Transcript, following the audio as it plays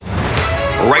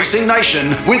Racing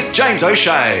Nation with James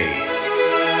O'Shea.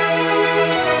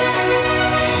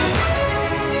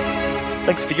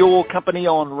 Thanks for your company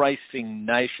on Racing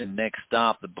Nation. Next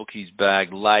up, the Bookies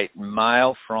Bag Late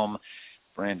Mail from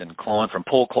Brandon Klein, from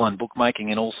Paul Klein Bookmaking,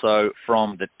 and also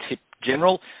from the Tip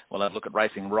General. We'll have a look at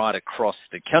racing right across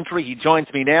the country. He joins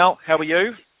me now. How are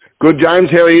you? Good,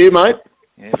 James. How are you, mate?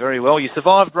 Yeah, very well. You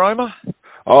survived Roma?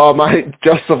 Oh, mate,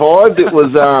 just survived. It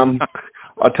was,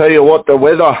 I tell you what, the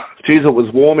weather, geez, it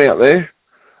was warm out there.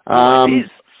 It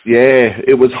is. Yeah,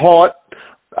 it was hot.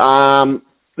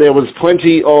 There was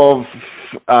plenty of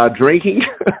drinking,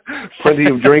 plenty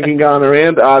of drinking going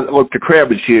around. Look, the crowd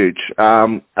was huge.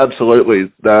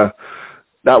 Absolutely.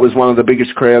 That was one of the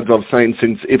biggest crowds I've seen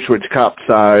since Ipswich Cup.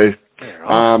 So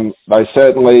they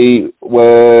certainly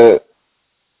were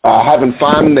having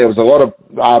fun. There was a lot of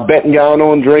betting going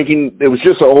on, drinking. It was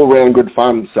just all-round good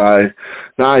fun. So,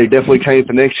 no, you definitely keen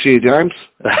for next year, James.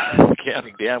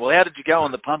 Counting down. Well, how did you go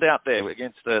on the punt out there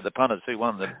against the punters? Who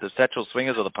won, the Satchel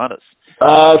Swingers or the punters?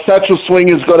 Satchel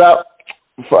Swingers got up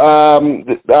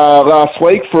last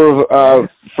week for a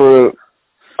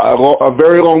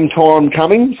very long time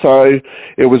coming, so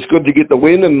it was good to get the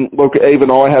win. And look, even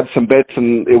I had some bets,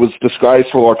 and it was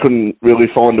disgraceful. I couldn't really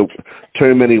find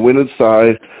too many winners. So,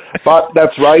 but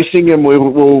that's racing, and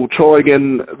we'll try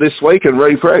again this week and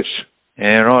refresh.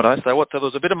 Yeah, right. So what? So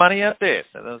there was a bit of money out there.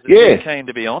 So there was a bit keen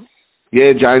to be on.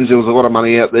 Yeah, James, there was a lot of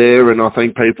money out there, and I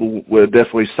think people were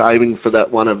definitely saving for that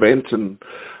one event, and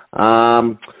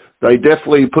they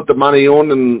definitely put the money on,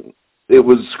 and it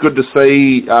was good to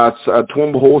see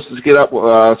Toowoomba horses get up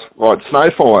like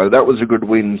Snowfire. That was a good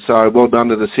win, so well done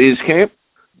to the Sears camp.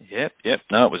 Yep.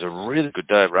 No, it was a really good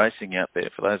day of racing out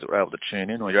there for those that were able to tune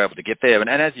in or you're able to get there. And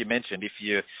as you mentioned, if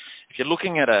you're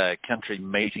looking at a country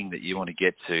meeting that you want to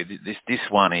get to, this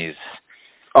one is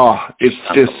it's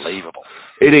unbelievable.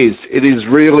 It is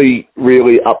really,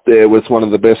 really up there with one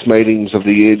of the best meetings of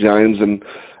the year, James. And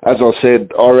as I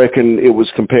said, I reckon it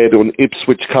was compared to an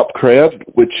Ipswich Cup crowd,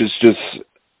 which is just,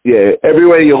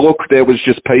 everywhere you look, there was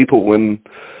just people. And,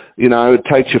 you know, it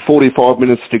takes you 45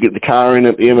 minutes to get the car in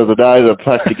at the end of the day to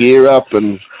pack the gear up.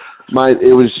 And, mate,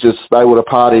 it was just, they would have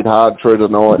partied hard through the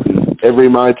night. And every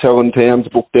motel in town's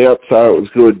booked out, so it was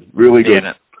good, really good.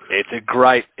 Yeah,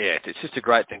 it's just a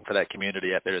great thing for that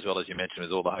community out there as well, as you mentioned,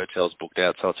 with all the hotels booked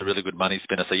out. So it's a really good money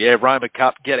spinner. So yeah, Roma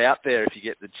Cup, get out there if you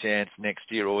get the chance next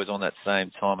year, always on that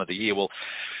same time of the year. Well,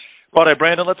 righto,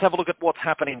 Brandon, let's have a look at what's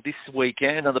happening this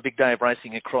weekend. Another big day of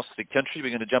racing across the country. We're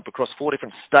going to jump across 4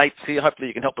 different states here. Hopefully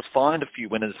you can help us find a few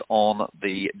winners on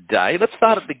the day. Let's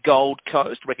start at the Gold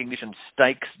Coast, Recognition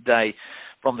Stakes Day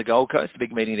from the Gold Coast, a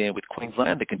big meeting there with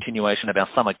Queensland, the continuation of our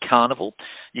summer carnival.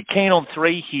 You're keen on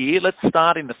 3 here. Let's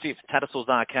start in the 5th, Tattersalls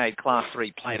Arcade, Class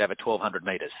 3, played over 1,200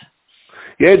 metres.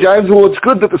 Yeah, James, well, it's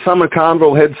good that the summer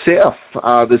carnival heads south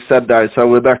this Saturday, so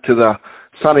we're back to the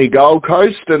sunny Gold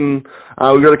Coast, and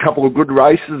we've got a couple of good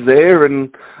races there, and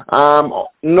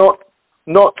not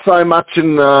so much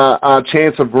in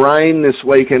chance of rain this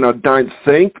weekend, I don't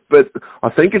think, but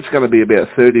I think it's going to be about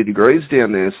 30 degrees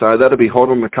down there, so that'll be hot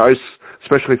on the coast,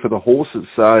 especially for the horses.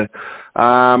 So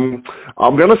I'm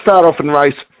going to start off in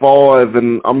race 5,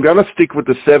 and I'm going to stick with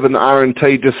the 7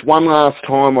 R&T just one last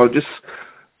time. I'll just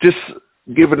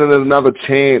give it another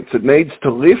chance. It needs to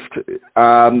lift.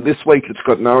 This week it's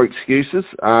got no excuses.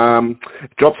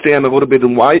 It drops down a little bit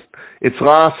in weight. Its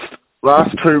last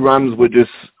 2 runs were just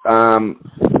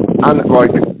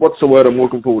what's the word I'm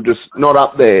looking for? Just not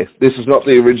up there. This is not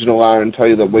the original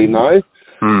R&T that we know.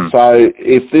 So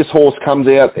if this horse comes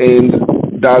out and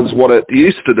does what it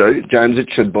used to do, James, it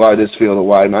should blow this field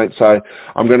away, mate. So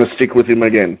I'm going to stick with him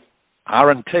again.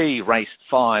 R&T, race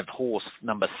 5, horse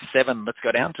number 7. Let's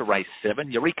go down to race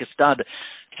 7. Eureka Stud,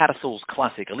 Tattersalls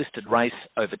Classic, a listed race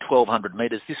over 1,200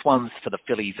 metres. This one's for the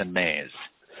fillies and mares.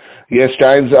 Yes,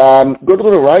 James. Good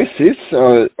little race, this.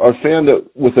 I found it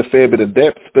with a fair bit of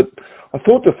depth, but I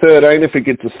thought the 13, if it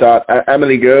gets a start,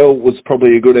 Amity Girl was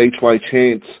probably a good each-way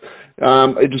chance.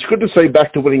 It was good to see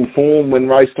back to winning form when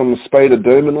raced on the speed of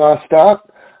Doomben last start.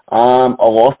 I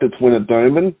liked its win at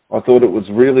Doomben. I thought it was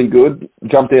really good.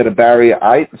 Jumped out of barrier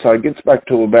 8, so it gets back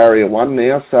to a barrier 1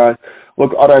 now. So,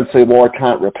 look, I don't see why I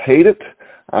can't repeat it.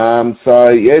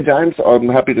 James, I'm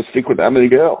happy to stick with Amity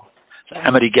Girl.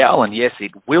 Amity Gal, and yes,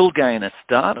 it will gain a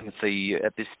start. I can see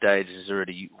at this stage there's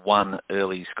already 1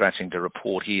 early scratching to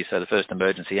report here. So the first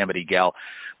emergency, Amity Gal,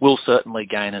 will certainly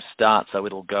gain a start. So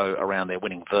it'll go around their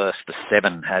winning verse. The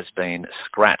 7 has been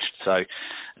scratched. So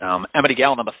Amity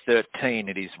Gal, number 13,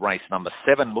 it is race number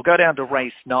 7. We'll go down to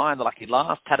race 9, the Lucky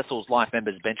Last. Tattersalls Life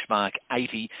Members Benchmark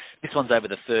 80. This one's over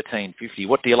the 13.50.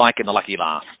 What do you like in the Lucky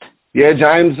Last? Yeah,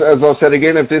 James, as I said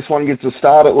again, if this one gets a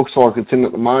start, it looks like it's in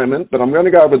at the moment, but I'm going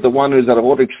to go with the one who's had a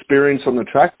lot of experience on the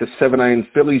track, the 17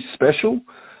 Phillies Special,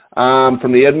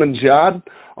 from the Edmonds Yard.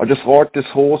 I just like this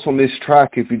horse on this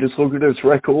track. If you just look at his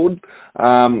record,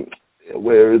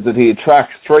 where is it here? Track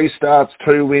 3 starts,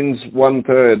 2 wins,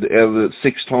 1/3 out of the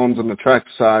 6 times on the track,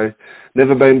 so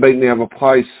never been beaten the other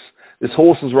place. This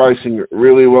horse is racing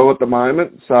really well at the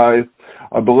moment, so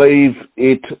I believe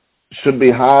it should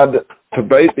be hard to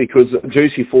beat because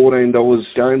juicy $14,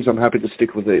 James, I'm happy to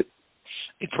stick with it.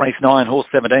 It's race 9, horse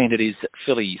 17. It is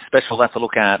Philly Special. That's a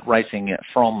look at racing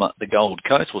from the Gold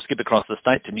Coast. We'll skip across the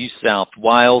state to New South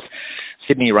Wales.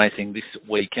 Sydney racing this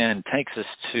weekend takes us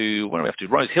to, where do we have to?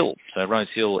 Rose Hill. So Rose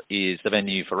Hill is the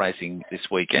venue for racing this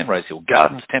weekend. Rose Hill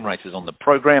Gardens, 10 races on the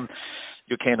program.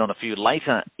 You're keen on a few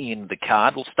later in the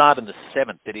card. We'll start in the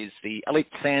 7th. It is the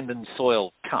Elite Sand and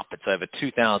Soil Cup. It's over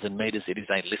 2,000 metres. It is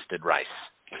a listed race.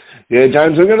 Yeah,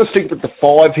 James, I'm going to stick with the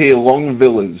 5 here, Long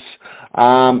Villas.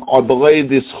 I believe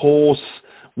this horse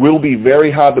will be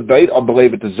very hard to beat. I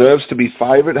believe it deserves to be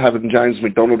favourite, having James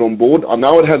McDonald on board. I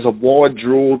know it has a wide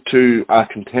draw to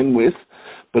contend with,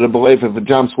 but I believe if it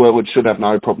jumps well, it should have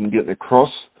no problem getting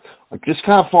across. I just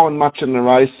can't find much in the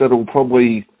race that'll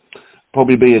probably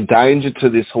be a danger to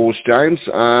this horse, James.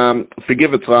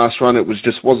 Forgive its last run, it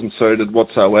wasn't suited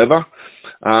whatsoever.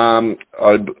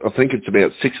 I think it's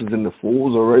about 6s in the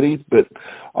 4s already, but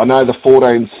I know the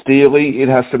 14 Steely, it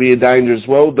has to be a danger as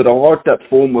well, but I like that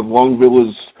form with Long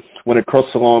Villas when it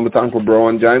crossed the line with Uncle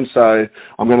Brian, James, so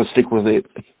I'm going to stick with it.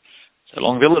 So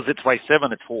Long Villas, it's race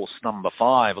 7, it's horse number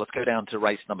 5. Let's go down to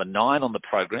race number 9 on the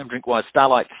program. Drinkwise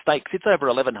Starlight Stakes, it's over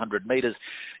 1,100 metres.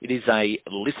 It is a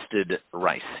listed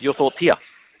race. Your thoughts here?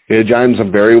 Yeah, James,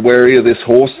 I'm very wary of this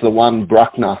horse, the one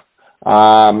Bruckner.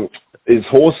 His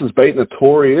horse has beaten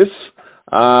Notorious,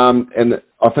 and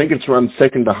I think it's run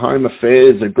second to Home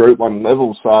Affairs at Group 1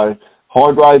 level, so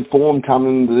high-grade form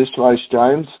coming into this race,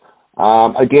 James.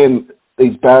 Again,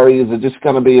 these barriers are just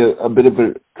going to be a bit of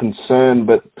a concern,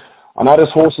 but I know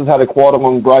this horse has had quite a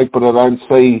long break, but I don't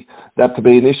see that to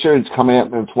be an issue. It's come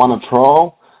out and it's won a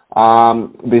trial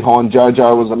behind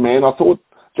Jojo Was a Man. I thought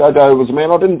Jojo Was a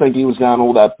Man. I didn't think he was going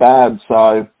all that bad,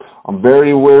 so I'm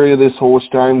very wary of this horse,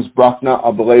 James Bruckner.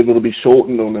 I believe it'll be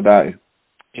shortened on the day.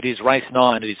 It is race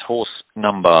 9. It is horse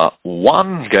number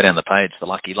 1. Go down the page, the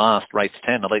lucky last. Race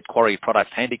 10, Elite Quarry Product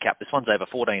Handicap. This one's over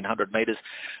 1,400 metres.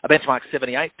 A benchmark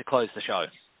 78 to close the show.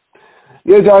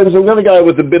 Yeah, James, I'm going to go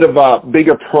with a bit of a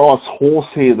bigger price horse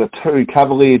here, the 2,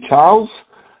 Cavalier Charles.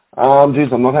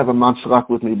 Geez, I'm not having much luck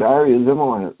with me barriers, am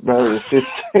I? Barrier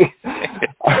 50.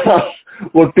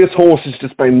 Look, this horse has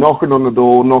just been knocking on the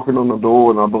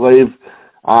door, and I believe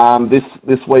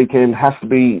this weekend has to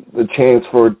be the chance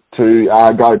for it to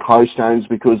go close, James,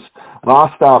 because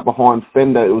last start behind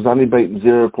Fender, it was only beaten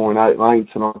 0.8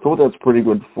 lengths, and I thought that's pretty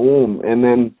good form. And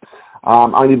then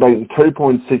only beaten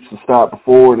 2.6 to start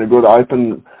before in a good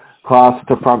open class at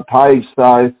the front page.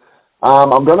 So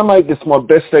I'm going to make this my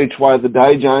best each way of the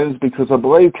day, James, because I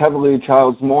believe Cavalier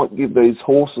Charles might give these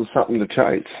horses something to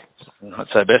chase.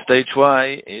 So best each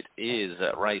way, it is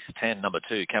race 10, number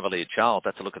 2, Cavalier Charles.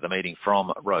 That's a look at the meeting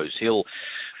from Rose Hill.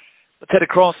 Let's head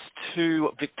across to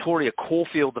Victoria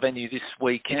Caulfield, the venue this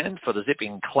weekend for the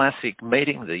Zipping Classic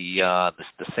meeting, the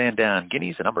Sandown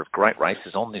Guineas, a number of great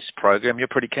races on this program. You're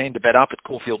pretty keen to bet up at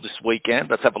Caulfield this weekend.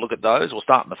 Let's have a look at those. We'll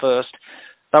start in the first.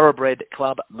 Thoroughbred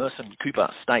Club Merson Cooper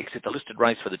Stakes. It's a listed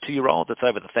race for the 2-year-old. It's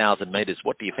over the 1,000 metres.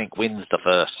 What do you think wins the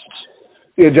first?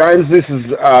 Yeah, James, this is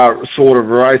sort of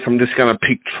a race. I'm just going to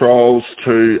pick Trolls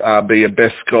to be a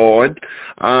best guide.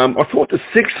 I thought the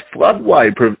 6th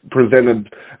Floodway presented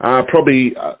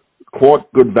probably quite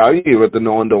good value at the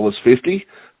 $9.50.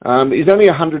 He's only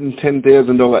a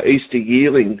 $110,000 Easter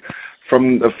yearling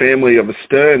from the family of a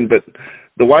Stern, but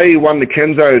the way he won the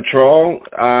Kenzo trial,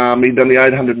 he done the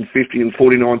 850 and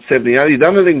 49.78. He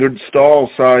done it in good style,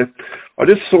 so I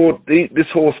just thought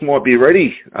this horse might be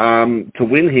ready to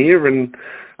win here, and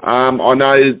I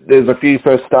know there's a few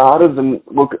first starters, and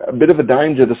look, a bit of a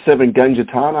danger to 7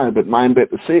 Gangitano, but main bet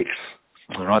the 6.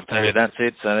 All right, David, that's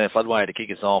it. So Floodway to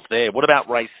kick us off there. What about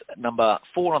race number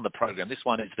 4 on the program? This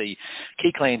one is the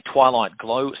Keyclean Twilight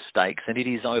Glow Stakes, and it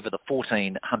is over the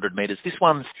 1,400 metres. This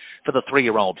one's for the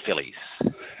 3-year-old fillies.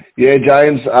 Yeah,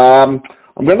 James, I'm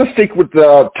going to stick with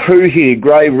the 2 here,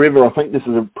 Grey River. I think this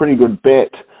is a pretty good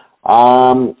bet.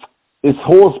 This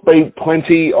horse beat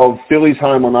plenty of fillies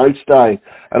home on Oaks Day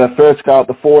at her first go at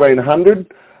the 1,400.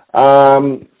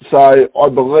 So I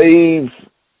believe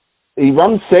he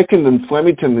run second in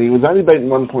Flemington. He was only beaten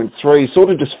 1.3. Sort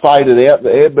of just faded out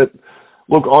there. But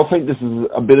look, I think this is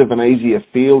a bit of an easier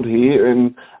field here.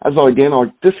 And I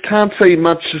just can't see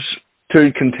much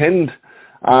to contend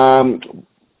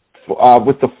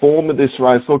with the form of this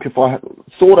race. Look, if I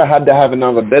sort of had to have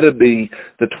another bet, it'd be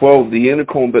the 12, the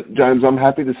Unicorn. But, James, I'm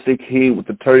happy to stick here with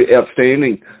the two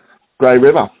outstanding, Grey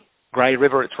River. Grey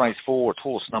River, it's race 4, it's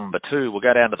horse number 2. We'll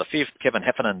go down to the 5th, Kevin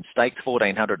Heffernan, staked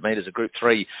 1,400 metres of Group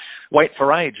 3. Wait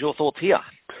for Age, your thoughts here?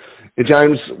 Yeah,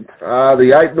 James,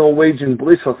 the 8 Norwegian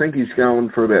Bliss, I think he's going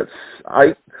for about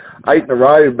eight in a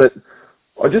row, but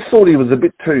I just thought he was a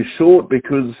bit too short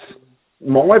because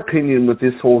my opinion with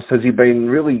this horse, has he been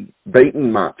really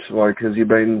beaten much? Like, has he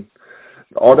been...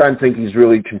 I don't think he's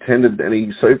really contended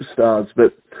any superstars,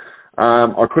 but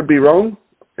I could be wrong,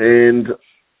 and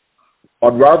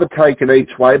I'd rather take an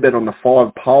each-way bet on the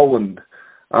 5 Poland.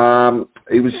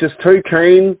 He was just too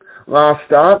keen last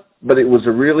start, but it was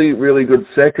a really, really good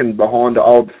second behind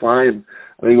Old Flame.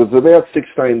 And he was about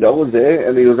 $16 there,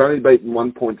 and he was only beaten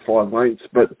 1.5 lengths.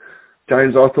 But,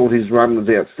 James, I thought his run was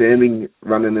outstanding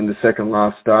running in the second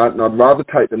last start, and I'd rather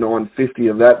take the 950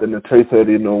 of that than the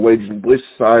 230 of Norwegian Bliss.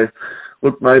 So,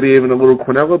 look, maybe even a little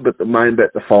Quinella, but the main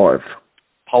bet, the 5.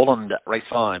 Poland, race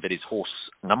 5, it is horse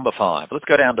number 5. Let's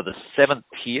go down to the 7th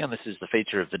here, and this is the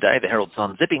feature of the day, the Herald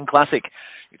Sun Zipping Classic.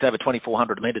 It's over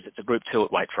 2,400 metres. It's a Group 2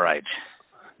 at Wait for Age.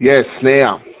 Yes,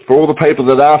 now, for all the people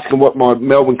that ask what my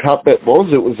Melbourne Cup bet was,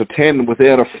 it was a 10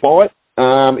 without a fight.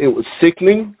 It was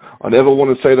sickening. I never want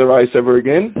to see the race ever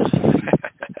again.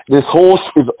 This horse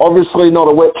is obviously not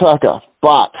a wet tracker,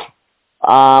 but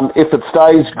if it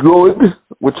stays good,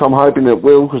 which I'm hoping it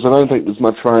will, because I don't think there's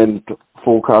much rain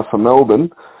forecast for Melbourne,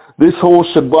 this horse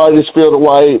should blow this field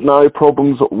away, no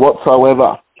problems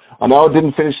whatsoever. I know it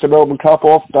didn't finish the Melbourne Cup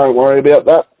off, don't worry about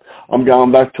that. I'm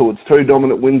going back to its 2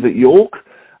 dominant wins at York.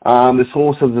 This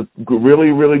horse has a really,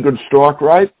 really good strike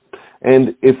rate,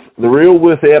 and if the real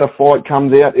without a fight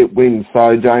comes out, it wins. So,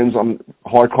 James, I'm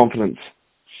high confidence.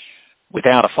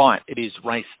 Without a fight, it is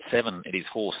race 7. It is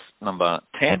horse number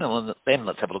 10. And then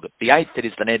let's have a look at the 8th. It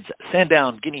is the Neds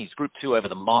Sandown Guineas Group 2 over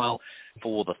the mile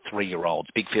for the 3-year-olds.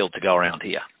 Big field to go around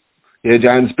here. Yeah,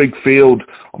 James, big field.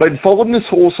 I've been following this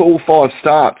horse all 5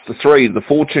 starts, the 3, the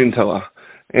Fortune Teller.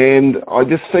 And I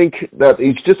just think that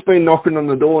he's just been knocking on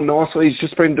the door nicely. He's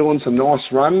just been doing some nice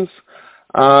runs.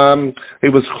 He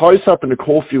was close up in the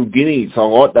Caulfield Guineas. I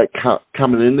like that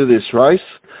coming into this race.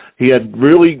 He had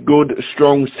really good,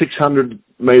 strong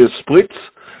 600-metre splits.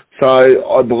 So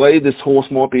I believe this horse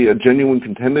might be a genuine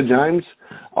contender, James.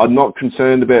 I'm not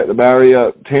concerned about the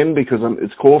barrier 10 because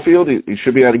it's Caulfield. He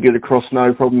should be able to get across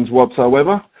no problems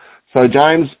whatsoever. So,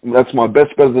 James, that's my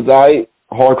best bet of the day.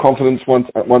 High confidence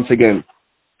once again.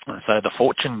 So the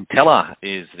Fortune Teller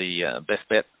is the best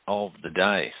bet of the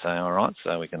day. So, all right,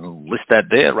 so we can list that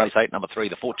there. Race 8, number 3,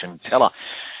 the Fortune Teller.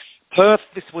 Perth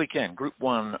this weekend, Group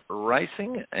 1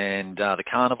 racing, and the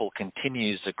carnival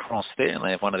continues across there, and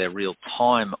they have one of their real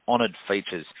time-honoured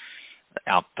features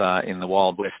out in the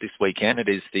Wild West this weekend. It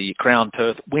is the Crown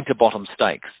Perth Winterbottom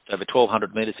Stakes. It's over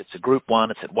 1,200 metres. It's a Group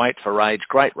 1. It's at Wait for Age.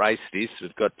 Great race it is.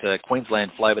 We've got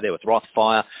Queensland flavour there with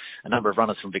Rothfire, a number of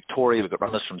runners from Victoria. We've got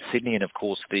runners from Sydney, and, of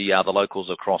course, the locals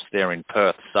across there in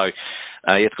Perth. So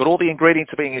it's got all the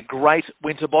ingredients of being a great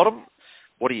Winterbottom.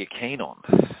 What are you keen on?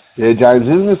 Yeah, James,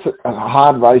 isn't this a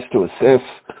hard race to assess?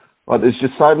 Like, there's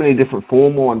just so many different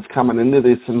form lines coming into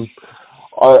this, and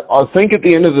I think at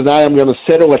the end of the day, I'm going to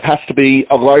settle it has to be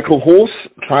a local horse,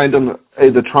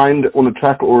 either trained on the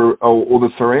track or the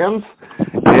surrounds.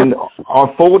 And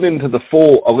I've fallen into the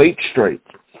 4 Elite Street.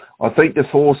 I think this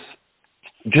horse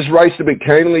just raced a bit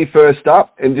keenly first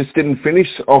up and just didn't finish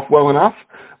off well enough.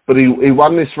 But he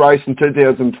won this race in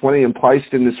 2020 and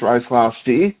placed in this race last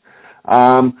year.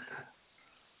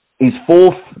 He's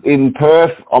 4th in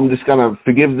Perth. I'm just going to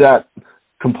forgive that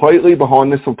completely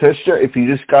behind Nissel Testure. If you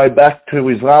just go back to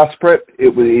his last prep, he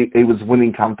was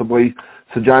winning comfortably.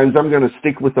 So, James, I'm going to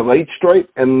stick with Elite Street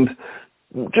and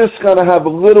just going to have a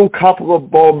little couple of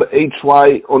bob each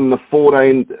way on the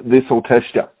 14 Nissel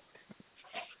Testure.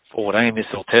 14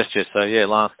 Nissel Testure. So, yeah,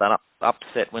 last that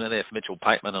upset winner there for Mitchell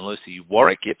Pateman and Lucy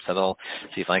Warwick. Yep, so they'll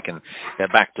see if they can go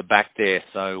back-to-back there.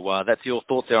 So that's your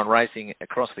thoughts there on racing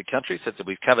across the country. So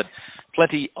we've covered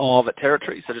plenty of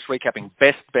territory. So just recapping,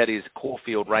 best bet is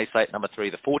Caulfield Race 8, number 3,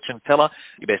 the Fortune Teller.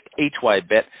 Your best each-way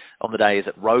bet on the day is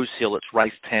at Rosehill. It's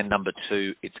race 10, number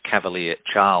 2. It's Cavalier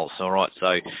Charles. All right,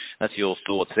 so that's your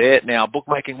thoughts there. Now,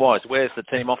 bookmaking-wise, where's the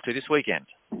team off to this weekend?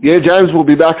 Yeah, James, we'll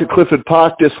be back at Clifford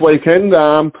Park this weekend.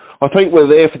 I think we're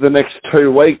there for the next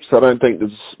 2 weeks. I don't think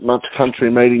there's much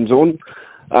country meetings on.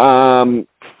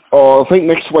 I think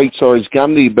next week, is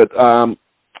Gundy, but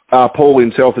Paul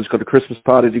himself has got a Christmas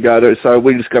party to go to, so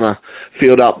we're just going to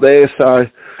field up there. So,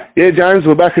 yeah, James,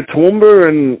 we're back at Toowoomba,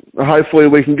 and hopefully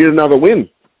we can get another win.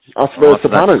 Us versus the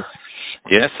punters.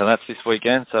 Yes, so that's this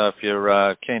weekend. So if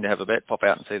you're keen to have a bet, pop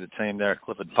out and see the team there at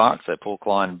Clifford Park. So Paul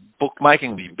Klein bookmaking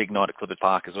will be a big night at Clifford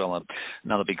Park as well. And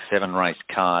another big 7-race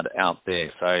card out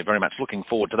there. So very much looking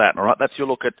forward to that. All right, that's your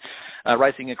look at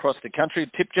racing across the country.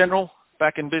 Tip General,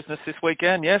 back in business this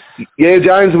weekend, yes? Yeah,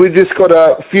 James, we've just got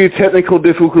a few technical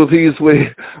difficulties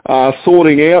we're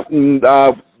sorting out, and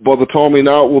by the time we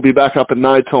know it, we'll be back up in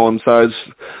no time. So as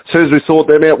soon as we sort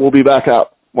them out, we'll be back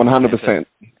up 100%.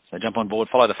 Yes, so jump on board,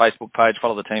 follow the Facebook page,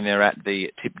 follow the team there at the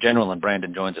Tip General, and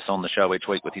Brandon joins us on the show each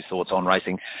week with his thoughts on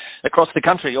racing across the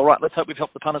country. All right, let's hope we've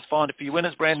helped the punters find a few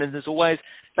winners. Brandon, as always,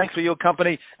 thanks for your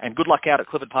company, and good luck out at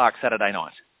Clifford Park Saturday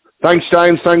night. Thanks,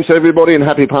 James. Thanks, everybody, and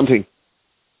happy punting.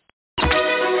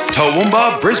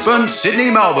 Toowoomba, Brisbane,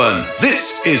 Sydney, Melbourne.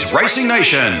 This is Racing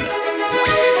Nation.